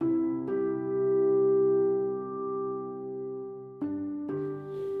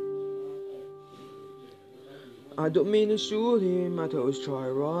I don't mean to shoot him, I thought he was trying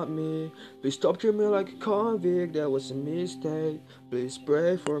to rob me. Please stop treating me like a convict, that was a mistake. Please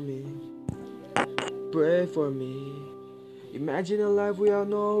pray for me, pray for me. Imagine a life without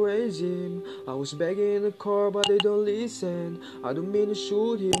no racism. I was begging in the car, but they don't listen. I don't mean to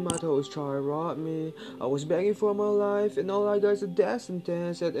shoot him, I thought he was trying to rob me. I was begging for my life, and all I got is a death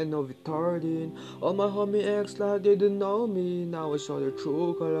sentence at end of retarding. All my homie acts like they don't know me. Now I saw their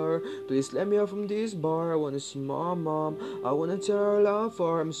true color. Please let me out from this bar. I wanna see my mom. I wanna tell her I love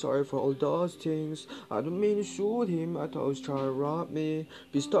her. I'm sorry for all those things. I don't mean to shoot him, I thought he was trying to rob me.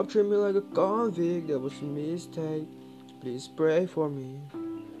 Please stop treating me like a convict, that was a mistake. Please pray for me.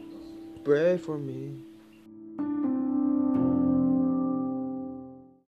 Pray for me.